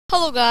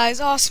Hello guys,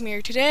 Awesome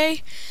here.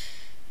 Today,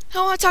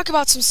 I want to talk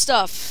about some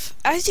stuff.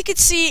 As you can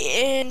see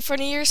in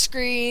front of your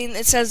screen,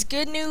 it says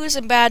good news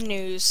and bad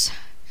news.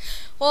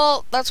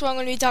 Well, that's what I'm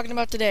going to be talking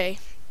about today.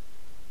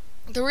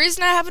 The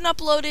reason I haven't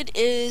uploaded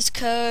is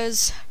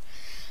because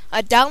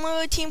I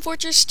downloaded Team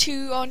Fortress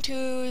 2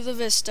 onto the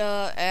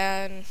Vista,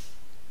 and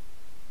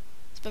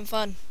it's been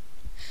fun.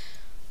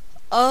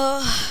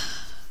 Bad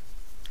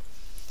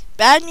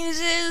news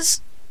is,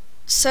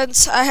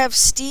 since I have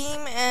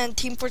Steam and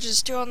Team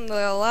Fortress 2 on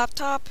the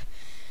laptop,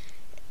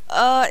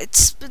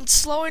 it's been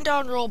slowing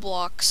down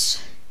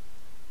Roblox.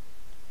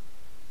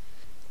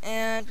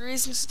 And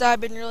reasons that I've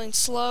been really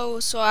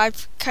slow, so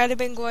I've kind of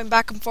been going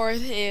back and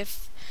forth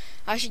if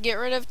I should get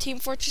rid of Team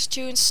Fortress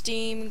 2 and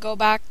Steam and go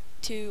back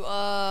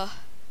to,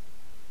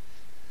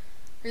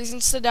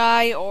 Reasons to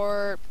Die,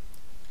 or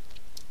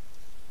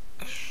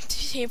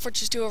Team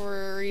Fortress 2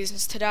 over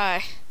Reasons to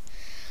Die.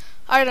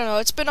 I don't know,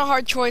 it's been a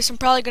hard choice. I'm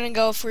probably gonna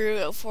go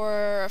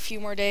for a few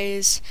more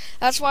days.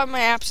 That's why my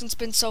absence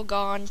been so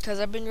gone, because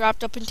I've been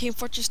wrapped up in Team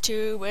Fortress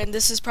 2, and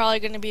this is probably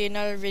gonna be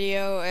another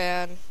video,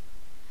 and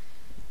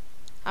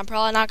I'm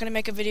probably not gonna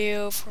make a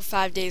video for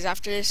 5 days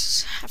after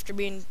this, after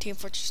being Team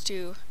Fortress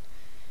 2.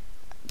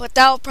 But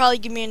that'll probably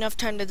give me enough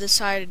time to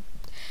decide.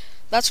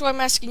 That's why I'm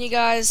asking you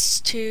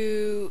guys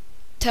to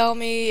tell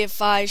me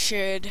if I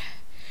should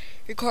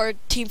record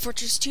Team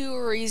Fortress 2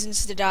 or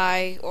Reasons to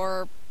Die,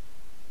 or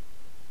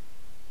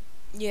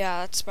yeah,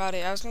 that's about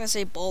it. I was gonna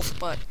say both,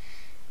 but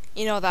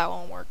you know that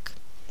won't work.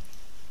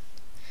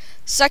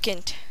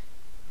 Second,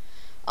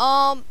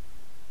 good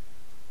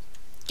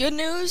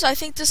news. I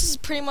think this is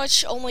pretty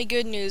much only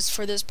good news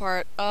for this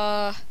part.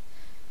 I'm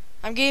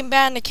getting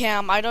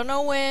Bandicam. I don't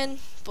know when,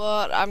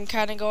 but I'm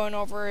kind of going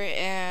over it,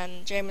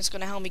 and Jamin's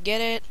gonna help me get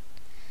it.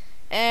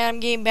 And I'm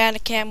getting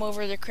Bandicam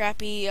over the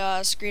crappy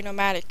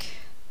Screenomatic,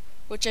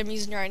 which I'm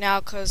using right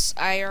now because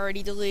I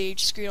already deleted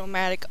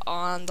Screenomatic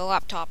on the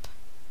laptop.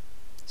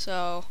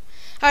 So,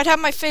 I'd have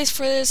my face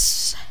for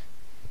this,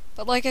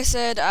 but like I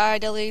said, I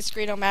deleted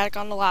Screenomatic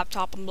on the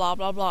laptop and blah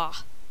blah blah.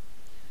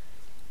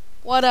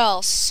 What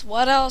else?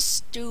 What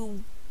else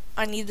do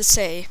I need to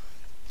say?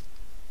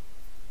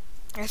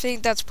 I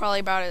think that's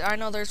probably about it. I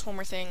know there's one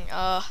more thing.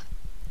 Let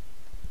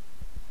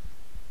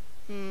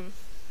me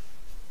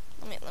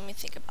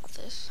think about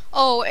this.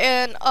 Oh,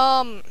 and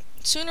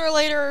sooner or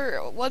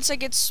later, once I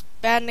get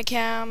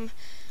Bandicam,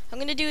 I'm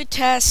gonna do a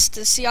test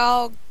to see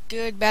how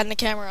good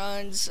Bandicam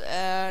runs,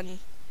 and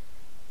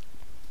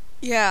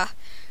yeah.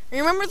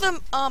 Remember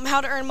the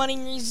how to earn money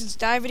in Reasons to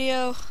Die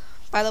video?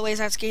 By the way,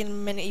 that's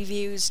getting many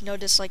views, no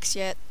dislikes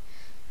yet,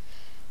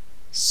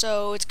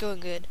 so it's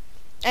going good.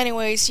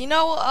 Anyways, you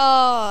know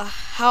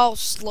how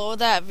slow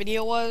that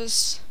video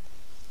was?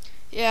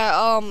 Yeah,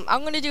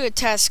 I'm gonna do a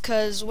test,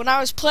 cause when I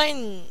was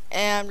playing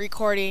and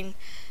recording,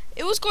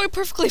 it was going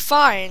perfectly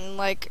fine.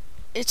 Like,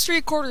 it's the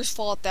recorder's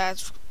fault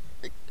that's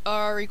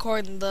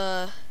recording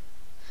the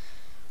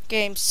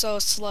game so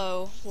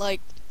slow. Like,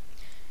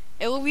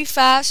 it will be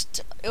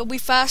fast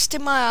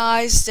in my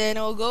eyes, then it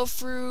will go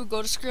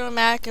to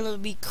Screenomatic, and it'll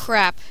be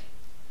crap.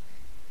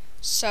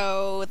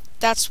 So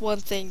that's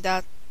one thing,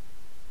 that's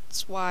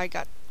why I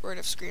got rid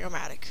of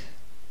Screenomatic.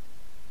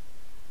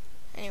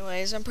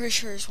 Anyways, I'm pretty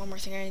sure there's one more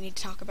thing I need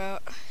to talk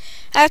about.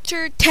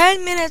 After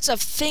 10 minutes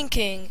of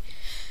thinking,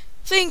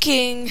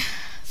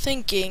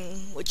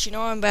 which you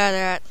know I'm bad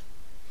at,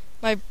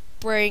 my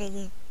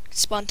brain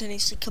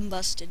spontaneously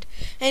combusted.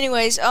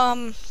 Anyways,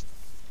 the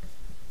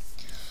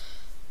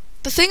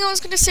thing I was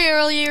gonna say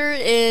earlier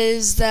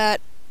is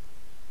that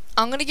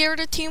I'm gonna get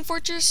rid of Team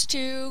Fortress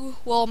 2.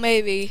 Well,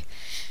 maybe,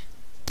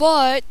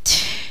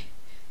 but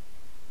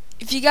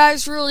if you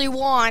guys really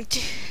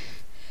want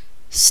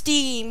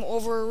Steam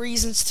over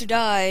Reasons to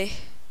Die,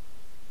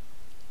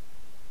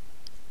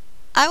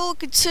 I will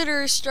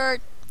consider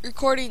start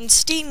recording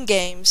Steam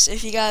games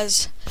if you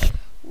guys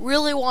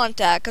really want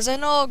that, because I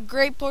know a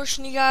great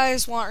portion of you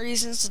guys want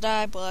Reasons to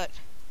Die, but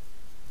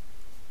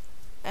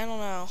I don't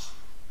know.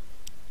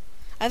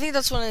 I think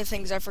that's one of the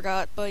things I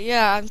forgot, but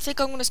yeah, I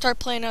think I'm gonna start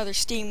playing other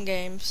Steam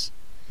games,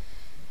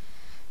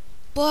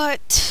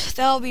 but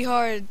that'll be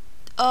hard.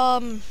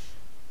 I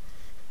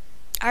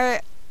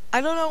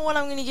don't know when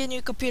I'm gonna get a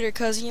new computer,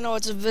 because you know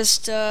it's a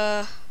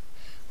Vista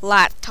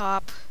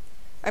laptop.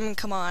 I mean,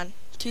 come on,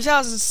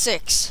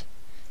 2006.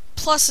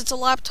 Plus, it's a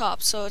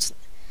laptop, so it's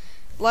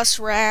less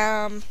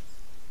RAM,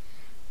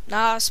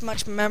 not as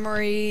much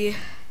memory,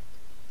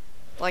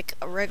 like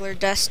a regular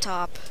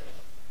desktop.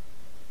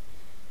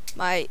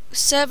 My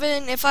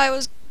 7, if I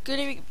was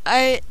gonna be,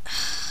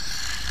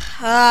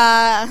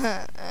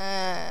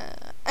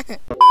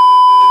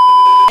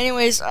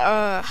 anyways,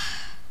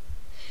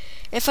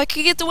 if I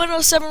could get the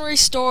Windows 7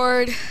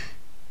 restored,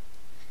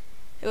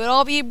 it would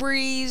all be a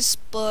breeze,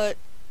 but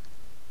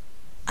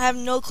I have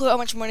no clue how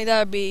much money that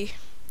would be.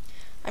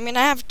 I mean,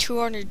 I have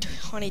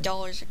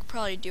 $220, I could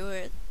probably do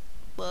it,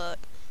 but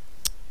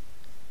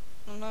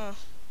I don't know.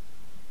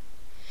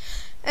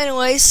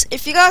 Anyways,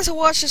 if you guys have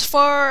watched this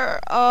far,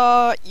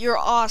 you're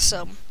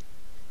awesome.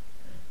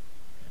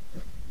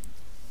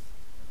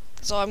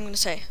 That's all I'm gonna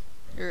say.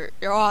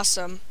 You're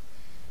awesome.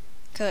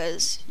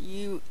 Cause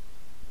you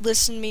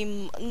listen to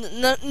me.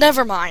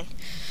 Never mind.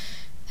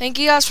 Thank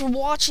you guys for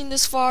watching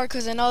this far.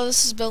 Cause I know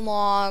this has been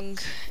long,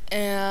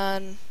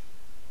 and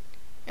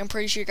I'm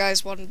pretty sure you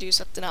guys want to do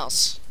something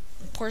else.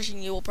 A portion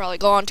of you will probably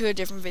go on to a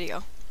different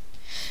video.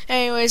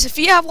 Anyways, if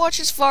you have watched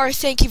this far,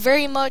 thank you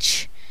very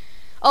much.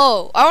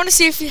 Oh, I want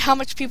to see how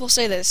much people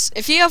say this.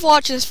 If you have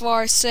watched this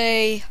far,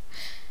 say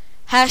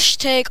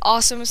hashtag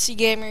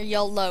AwesomeMCGamer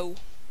yellow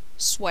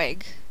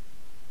swag.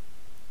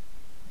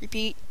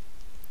 Repeat.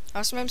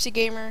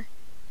 AwesomeMCGamer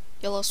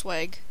yellow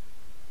swag.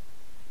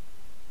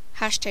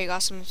 Hashtag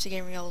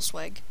AwesomeMCGamer yellow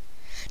swag.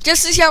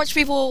 Just to see how much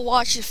people will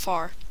watch this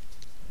far.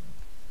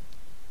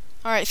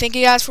 Alright, thank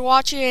you guys for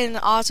watching.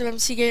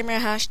 AwesomeMCGamer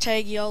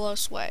hashtag yellow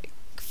swag.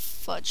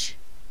 Fudge.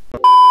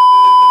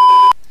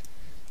 I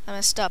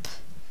messed up.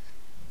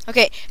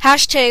 Okay,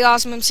 hashtag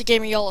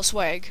AwesomeMCGamer yellow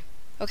swag.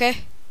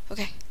 Okay?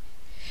 Okay.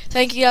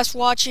 Thank you guys for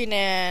watching,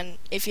 and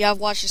if you have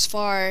watched this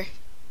far,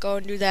 go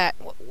and do that.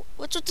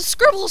 What's with the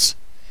scribbles?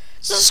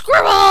 It's a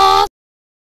scribble!